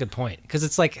 That's a good point, because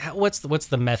it's like, what's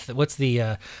the method? What's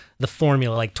the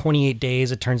formula? Like 28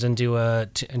 days, it turns into a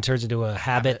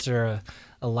habit or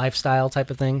a lifestyle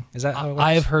type of thing. Is that how it works?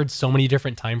 I have heard so many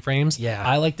different time frames. Yeah,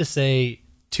 I like to say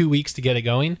 2 weeks to get it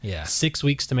going. Yeah, 6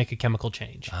 weeks to make a chemical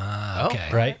change. Okay,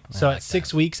 right. So at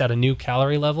 6 weeks at a new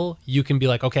calorie level, you can be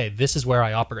like, okay, this is where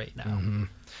I operate now. Mm-hmm.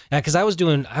 Yeah, because I was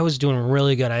doing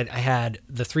really good. I had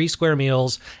the 3 square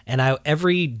meals, and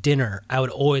every dinner I would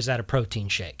always add a protein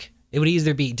shake. It would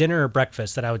either be dinner or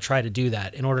breakfast that I would try to do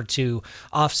that in order to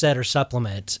offset or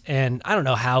supplement. And I don't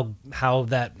know how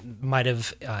that might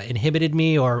have inhibited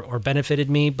me or benefited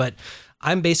me, but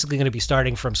I'm basically going to be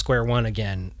starting from square one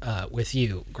again with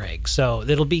you, Greg. So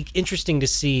it'll be interesting to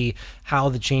see how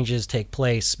the changes take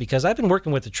place, because I've been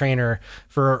working with the trainer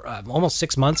for almost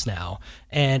 6 months now,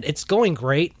 and it's going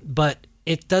great, but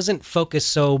it doesn't focus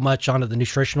so much onto the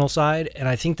nutritional side, and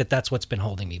I think that's what's been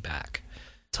holding me back.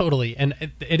 Totally.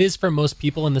 And it is for most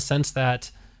people, in the sense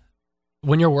that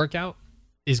when your workout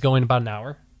is going about an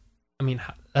hour, I mean,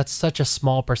 that's such a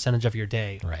small percentage of your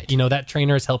day. Right. That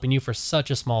trainer is helping you for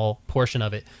such a small portion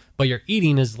of it, but your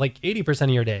eating is like 80% of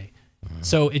your day. Mm-hmm.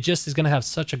 So it just is going to have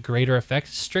such a greater effect,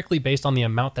 strictly based on the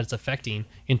amount that's affecting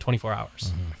in 24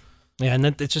 hours. Mm-hmm. Yeah, and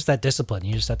it's just that discipline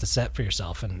you just have to set for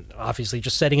yourself, and obviously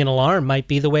just setting an alarm might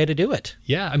be the way to do it.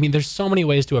 Yeah, I mean, there's so many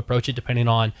ways to approach it, depending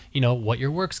on what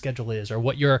your work schedule is, or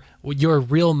what your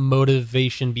real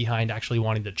motivation behind actually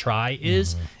wanting to try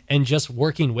is, and just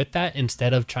working with that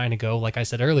instead of trying to go, like I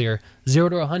said earlier, 0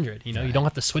 to 100. You don't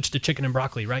have to switch to chicken and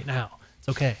broccoli right now. It's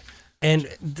okay. And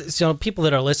so people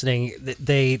that are listening,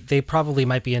 they probably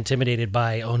might be intimidated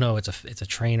by, oh no, it's a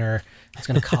trainer. It's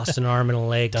going to cost an arm and a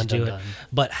leg to do it.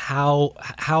 But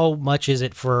how much is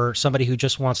it for somebody who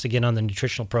just wants to get on the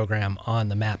nutritional program on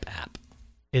the MAP app?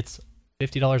 It's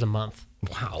 $50 a month.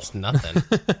 Wow, it's nothing.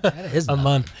 That is a nothing.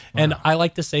 month. Wow. And I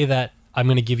like to say that I'm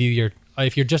going to give you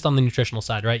if you're just on the nutritional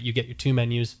side, right? You get your 2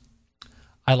 menus.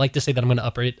 I like to say that I'm going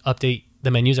to update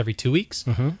the menus every 2 weeks,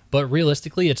 but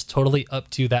realistically, it's totally up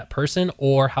to that person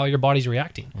or how your body's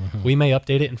reacting. We may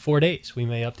update it in 4 days. We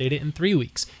may update it in 3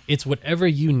 weeks. It's whatever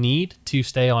you need to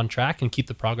stay on track and keep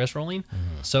the progress rolling.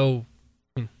 So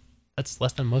that's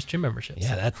less than most gym memberships.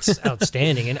 Yeah, that's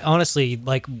outstanding. And honestly,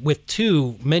 like with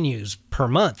 2 menus per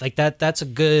month, like that's a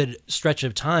good stretch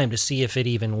of time to see if it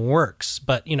even works.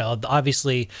 But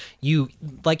obviously, you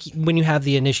like when you have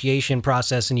the initiation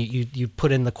process and you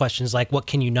put in the questions like, what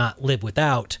can you not live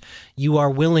without? You are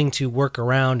willing to work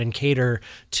around and cater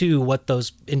to what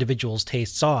those individuals'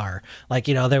 tastes are. Like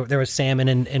there was salmon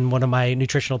in one of my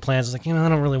nutritional plans. I was like, I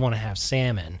don't really want to have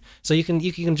salmon. So you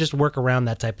can just work around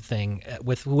that type of thing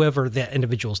with whoever the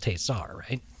individual's tastes are,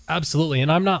 right? Absolutely.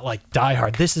 And I'm not like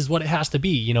diehard, this is what it has to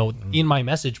be. In my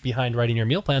message behind writing your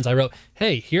meal plans, I wrote,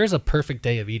 hey, here's a perfect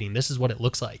day of eating. This is what it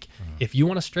looks like. If you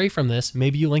want to stray from this,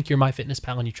 maybe you link your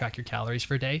MyFitnessPal and you track your calories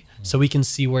for a day so we can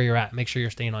see where you're at, make sure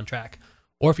you're staying on track.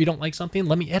 Or if you don't like something,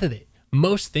 let me edit it.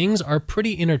 Most things are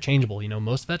pretty interchangeable.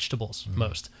 Most vegetables,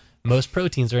 most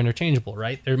proteins are interchangeable,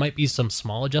 right? There might be some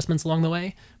small adjustments along the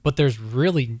way, but there's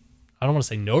really, I don't want to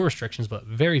say no restrictions, but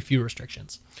very few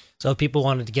restrictions. So if people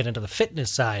wanted to get into the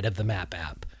fitness side of the MAP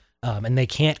app, and they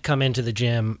can't come into the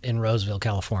gym in Roseville,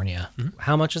 California,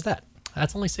 how much is that?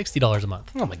 That's only $60 a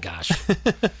month. Oh my gosh.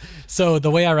 So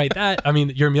the way I write that, I mean,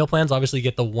 your meal plans obviously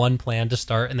get the one plan to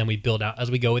start, and then we build out as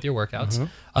we go with your workouts.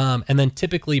 And then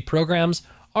typically programs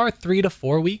are 3 to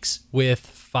 4 weeks with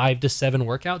 5 to 7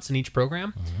 workouts in each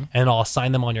program. And I'll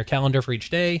assign them on your calendar for each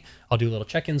day. I'll do little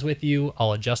check-ins with you.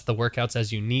 I'll adjust the workouts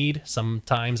as you need.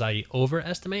 Sometimes I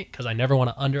overestimate because I never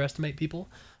want to underestimate people.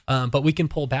 But we can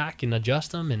pull back and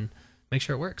adjust them and make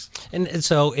sure it works. And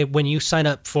so when you sign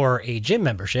up for a gym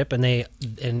membership and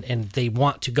they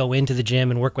want to go into the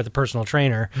gym and work with a personal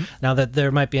trainer, now that there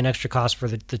might be an extra cost for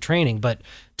the training, but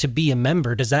to be a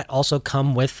member, does that also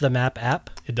come with the MAP app?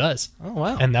 It does. Oh,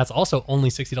 wow. And that's also only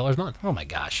 $60 a month. Oh my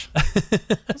gosh.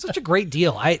 That's such a great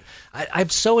deal. I'm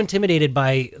so intimidated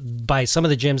by some of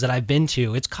the gyms that I've been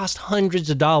to. It's cost hundreds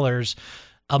of dollars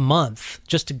a month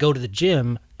just to go to the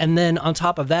gym, And then on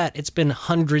top of that, it's been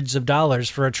hundreds of dollars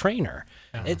for a trainer.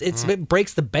 It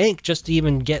breaks the bank just to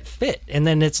even get fit. And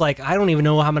then it's like, I don't even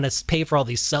know how I'm going to pay for all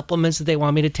these supplements that they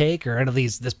want me to take, or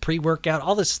this pre-workout,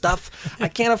 all this stuff. I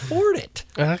can't afford it.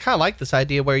 And I kind of like this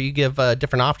idea where you give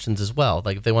different options as well.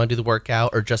 Like if they want to do the workout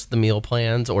or just the meal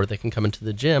plans, or they can come into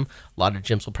the gym. A lot of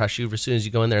gyms will press you as soon as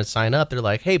you go in there and sign up. They're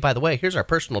like, hey, by the way, here's our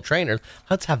personal trainer.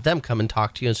 Let's have them come and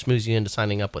talk to you and smooth you into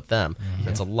signing up with them.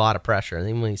 It's a lot of pressure. And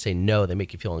then when you say no, they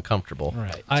make you feel uncomfortable.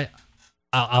 Right.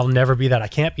 I'll never be that. I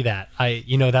can't be that.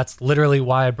 That's literally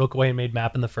why I broke away and made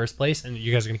MAP in the first place. And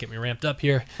you guys are going to get me ramped up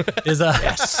here. Is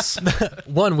yes.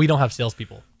 One, we don't have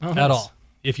salespeople at all.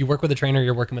 If you work with a trainer,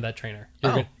 you're working with that trainer.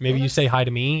 Maybe you say hi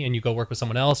to me and you go work with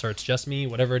someone else, or it's just me,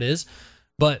 whatever it is.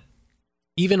 But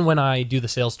even when I do the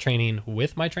sales training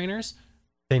with my trainers,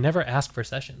 they never ask for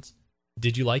sessions.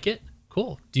 Did you like it?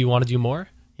 Cool. Do you want to do more?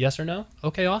 Yes or no?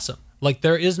 Okay, awesome. Like,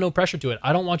 there is no pressure to it.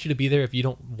 I don't want you to be there if you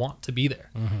don't want to be there,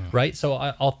 right? So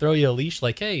I'll throw you a leash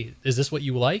like, hey, is this what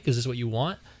you like? Is this what you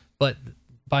want? But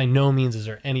by no means is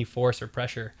there any force or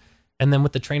pressure. And then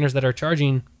with the trainers that are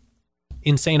charging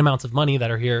insane amounts of money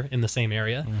that are here in the same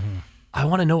area, I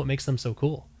want to know what makes them so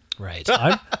cool. Right.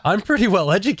 I'm pretty well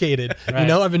educated.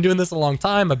 Right. I've been doing this a long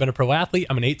time. I've been a pro athlete.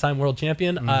 I'm an 8-time world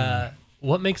champion.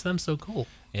 What makes them so cool?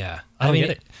 Yeah, I mean,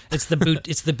 get it. It's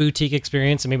the boutique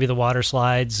experience, and maybe the water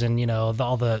slides, and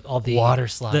all the water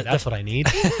slide. That's what I need.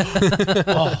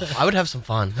 I would have some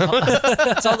fun.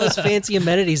 It's all those fancy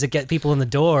amenities that get people in the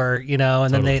door,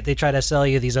 and then they try to sell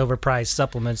you these overpriced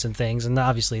supplements and things, and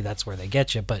obviously that's where they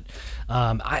get you. But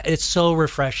it's so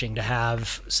refreshing to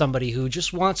have somebody who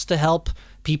just wants to help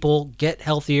people get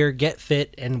healthier, get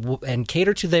fit, and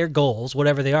cater to their goals,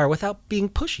 whatever they are, without being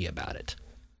pushy about it.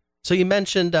 So you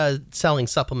mentioned selling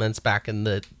supplements back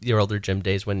in your older gym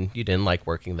days when you didn't like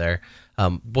working there.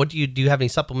 What do you have any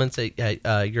supplements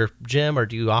at your gym, or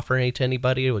do you offer any to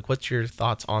anybody? Like, what's your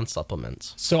thoughts on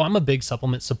supplements? So I'm a big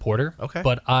supplement supporter. Okay.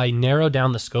 But I narrow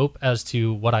down the scope as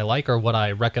to what I like or what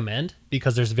I recommend,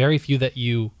 because there's very few that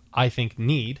I think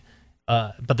need,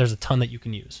 but there's a ton that you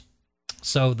can use.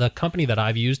 So the company that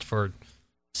I've used for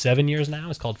 7 years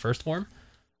now is called First Form.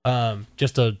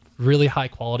 Just a really high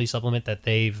quality supplement that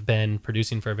they've been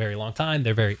producing for a very long time.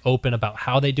 They're very open about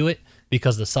how they do it,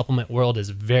 because the supplement world is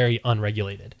very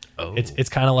unregulated. It's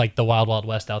kind of like the wild, wild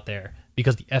west out there,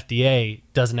 because the FDA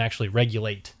doesn't actually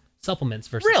regulate supplements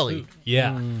versus Really? food.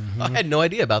 Yeah. I had no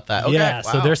idea about that. Okay. Yeah.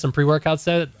 Wow. So there's some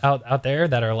pre-workouts out there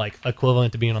that are like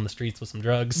equivalent to being on the streets with some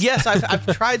drugs. Yes, I've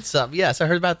tried some. Yes, I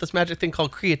heard about this magic thing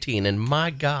called creatine, and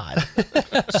my God.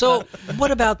 So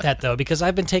what about that, though? Because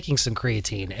I've been taking some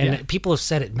creatine, and people have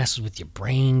said it messes with your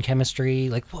brain chemistry.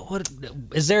 Like, what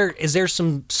is there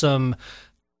some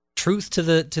truth to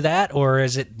that, or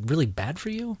is it really bad for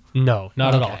you? No,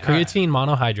 not at all. Okay, Creatine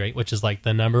monohydrate, which is like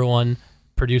the number one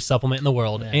produced supplement in the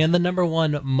world, and the number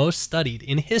one most studied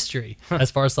in history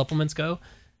as far as supplements go,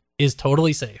 is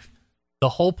totally safe. The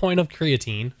whole point of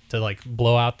creatine, to like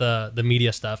blow out the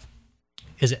media stuff,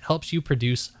 is it helps you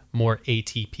produce more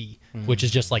ATP, which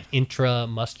is just like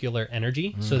intramuscular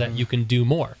energy, so that you can do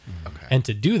more. Okay. And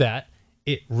to do that,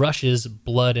 it rushes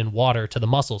blood and water to the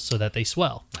muscles so that they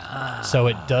swell. So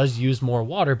it does use more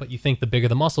water, but you think the bigger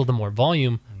the muscle, the more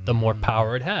volume, the more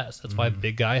power it has. That's why a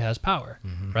big guy has power,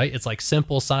 right? It's like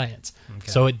simple science. Okay.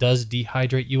 So it does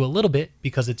dehydrate you a little bit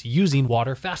because it's using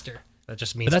water faster. That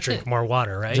just means drink more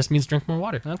water, right? It just means drink more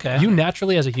water. Okay. You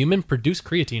naturally, as a human, produce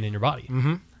creatine in your body.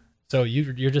 So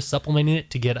you're just supplementing it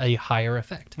to get a higher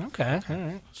effect. Okay. All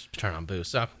right. Turn on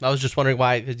boost. So I was just wondering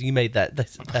why, because you made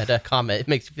that comment. It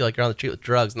makes you feel like you're on the street with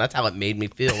drugs, and that's how it made me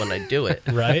feel when I do it.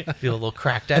 Right? I feel a little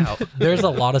cracked out. There's a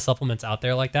lot of supplements out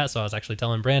there like that. So I was actually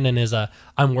telling Brandon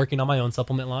I'm working on my own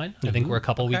supplement line. I think we're a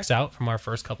couple weeks out from our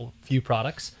first few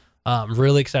products. I'm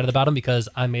really excited about them because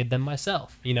I made them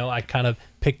myself. I kind of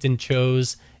picked and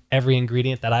chose every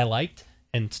ingredient that I liked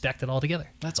and stacked it all together.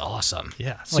 That's awesome.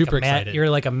 Yeah, super excited. You're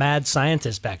like a mad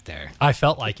scientist back there. I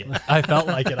felt like it. I was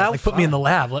like, put me in the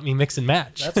lab. Let me mix and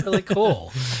match. That's really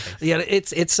cool. Yeah,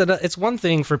 it's one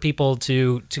thing for people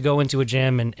to go into a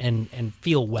gym and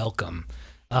feel welcome.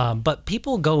 But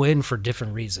people go in for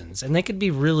different reasons, and they could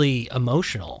be really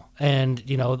emotional. And,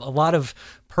 a lot of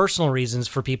personal reasons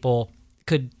for people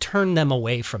could turn them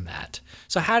away from that.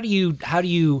 So how do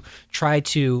you try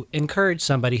to encourage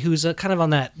somebody who's kind of on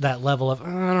that level of, I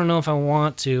don't know if I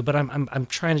want to, but I'm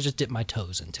trying to just dip my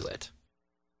toes into it?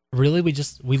 Really,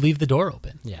 we leave the door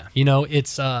open. Yeah.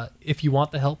 It's if you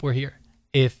want the help, we're here.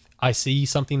 If I see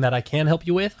something that I can help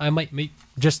you with, I might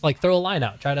just like throw a line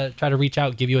out, try to reach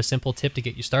out, give you a simple tip to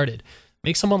get you started.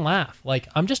 make someone laugh. Like,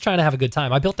 I'm just trying to have a good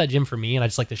time. I built that gym for me, and I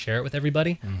just like to share it with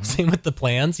everybody. Same with the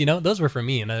plans, those were for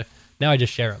me, and now I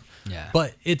just share them. Yeah.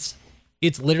 But it's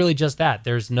literally just that.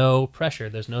 There's no pressure.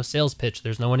 There's no sales pitch.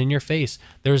 There's no one in your face.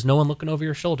 There's no one looking over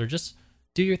your shoulder. Just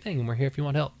do your thing, and we're here if you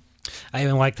want help. I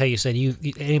even liked how you said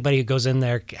anybody who goes in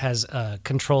there has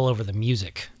control over the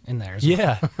music in there as well.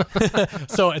 Yeah.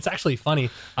 So it's actually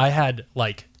funny. I had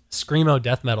like screamo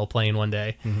death metal playing one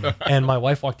day, and my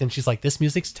wife walked in. She's like, "This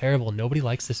music's terrible. Nobody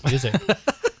likes this music."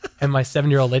 And my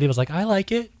 7-year-old lady was like, "I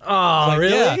like it." Oh, Like,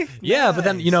 really? Yeah. But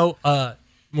then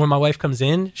when my wife comes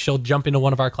in, she'll jump into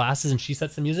one of our classes and she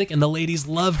sets the music, and the ladies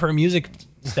love her music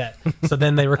set. So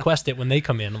then they request it when they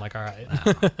come in. I'm like, all right.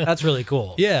 That's really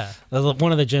cool. Yeah.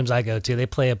 One of the gyms I go to, they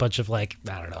play a bunch of like,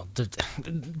 I don't know,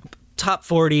 top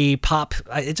 40 pop.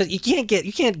 You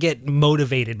can't get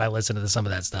motivated by listening to some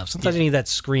of that stuff. Sometimes you need that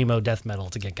screamo death metal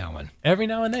to get going. Every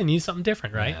now and then you need something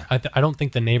different, right? Yeah. I don't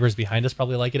think the neighbors behind us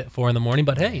probably like it at 4 a.m,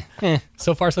 but hey,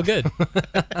 so far so good.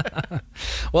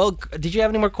 Well, did you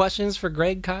have any more questions for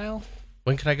Greg, Kyle?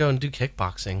 When can I go and do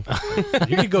kickboxing?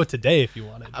 You could go today if you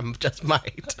wanted. I just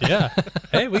might. Yeah.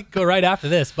 Hey, we could go right after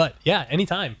this, but yeah,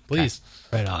 anytime, please.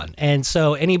 Right on. And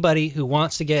so anybody who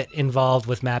wants to get involved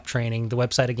with MAP training, the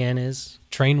website again is?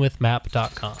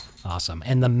 Trainwithmap.com. Awesome.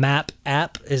 And the MAP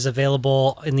app is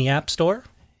available in the App Store?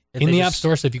 In the App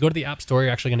Store. So if you go to the App Store,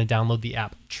 you're actually going to download the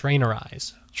app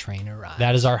Trainerize. Trainerize.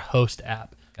 That is our host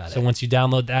app. So once you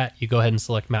download that, you go ahead and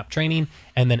select MAP training,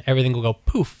 and then everything will go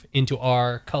poof into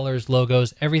our colors,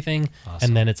 logos, everything. Awesome.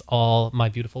 And then it's all my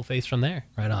beautiful face from there.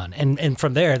 Right on. And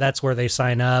from there, that's where they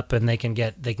sign up, and they can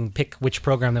pick which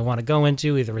program they want to go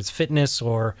into, either it's fitness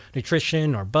or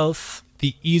nutrition or both.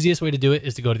 The easiest way to do it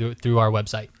is to go through our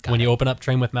website. When you open up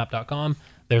trainwithmap.com,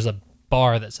 there's a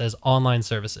bar that says online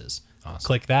services. Awesome.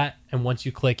 Click that, and once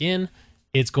you click in,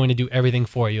 it's going to do everything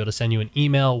for you. It'll send you an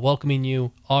email welcoming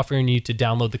you, offering you to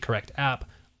download the correct app,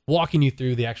 walking you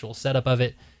through the actual setup of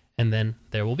it, and then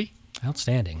there will be.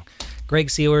 Outstanding. Greg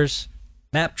Siewers,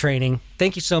 MAP Training,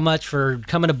 thank you so much for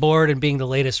coming aboard and being the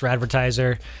latest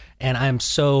Radvertiser. And I'm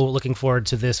so looking forward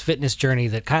to this fitness journey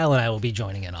that Kyle and I will be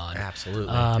joining in on.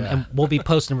 Absolutely. And we'll be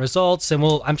posting results, and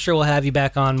I'm sure we'll have you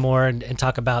back on more and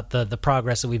talk about the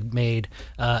progress that we've made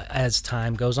as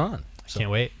time goes on. So,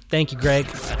 can't wait. Thank you, Greg.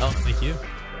 Oh, thank you.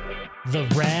 The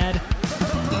RAD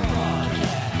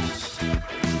Prodcast.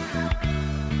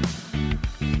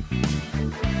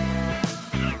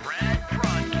 The RAD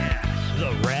Prodcast.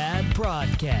 The RAD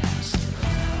Prodcast.